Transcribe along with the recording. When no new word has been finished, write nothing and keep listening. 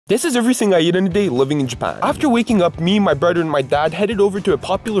This is everything I eat in a day living in Japan. After waking up, me, my brother, and my dad headed over to a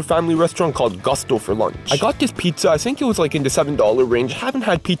popular family restaurant called Gusto for lunch. I got this pizza, I think it was like in the $7 range. I haven't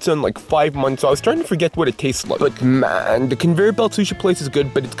had pizza in like 5 months, so I was starting to forget what it tastes like. But man, the conveyor belt sushi place is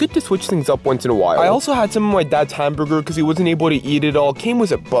good, but it's good to switch things up once in a while. I also had some of my dad's hamburger because he wasn't able to eat it all. Came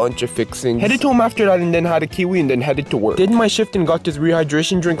with a bunch of fixings. Headed home after that and then had a kiwi and then headed to work. Did my shift and got this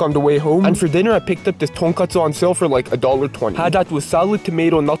rehydration drink on the way home. And for dinner, I picked up this tonkatsu on sale for like $1.20. Had that with salad,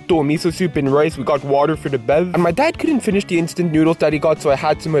 tomato, natto, miso soup, and rice. We got water for the bev. And my dad couldn't finish the instant noodles that he got, so I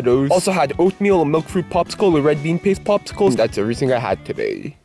had some of those. Also had oatmeal, a milk fruit popsicle, a red bean paste popsicle. And that's everything I had today.